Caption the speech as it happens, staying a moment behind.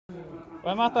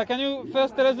Well, Marta, can you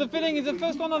first tell us the feeling? It's the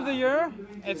first one of the year.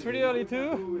 It's really early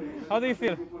too. How do you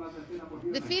feel?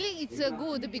 The feeling it's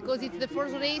good because it's the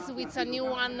first race with a new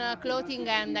one clothing,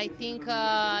 and I think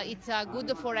it's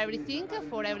good for everything,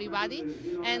 for everybody.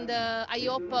 And I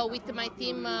hope with my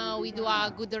team we do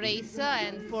a good race,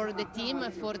 and for the team,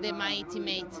 for my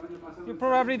teammates. You're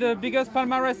probably the biggest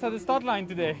palmarès at the start line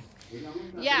today.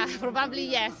 Yeah, probably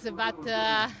yes, but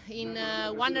in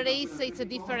one race it's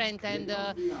different,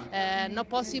 and no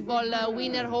possible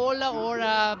winner all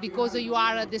or because you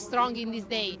are the strong in this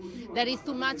day. There is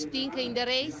too much thing in the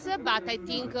race, but I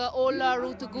think all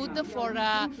route good for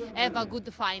have a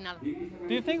good final.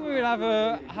 Do you think we will have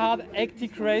a hard,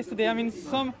 hectic race today? I mean,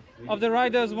 some of the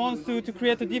riders want to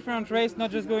create a different race, not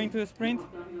just going to a sprint.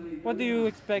 What do you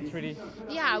expect, really?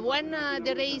 Yeah, when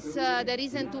the race there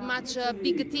isn't too much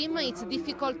big team, it's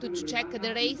difficult to check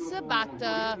the race, but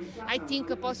I think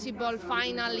a possible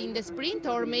final in the sprint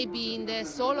or maybe in the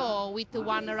solo with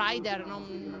one rider.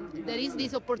 There is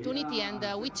this opportunity, and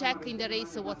we check in the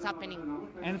race what's happening.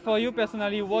 And for you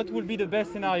personally, what would be the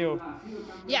best scenario?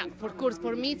 Yeah, of course,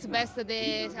 for me it's best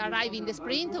they arrive in the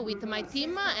sprint with my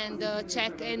team and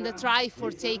check and try for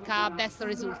take a best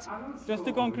result. Just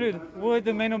to conclude, who is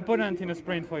the main opponent in a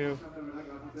sprint for you?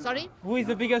 Sorry? Who is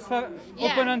the biggest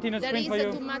opponent in a sprint for you? There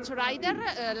is too much rider,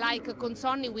 like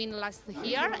Consonni win last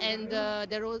year, and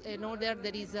there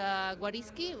is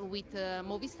Guarischi with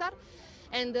Movistar.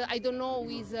 And I don't know who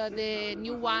is the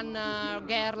new one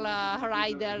girl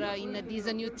rider in this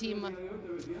new team.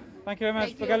 Thank you very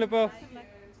much.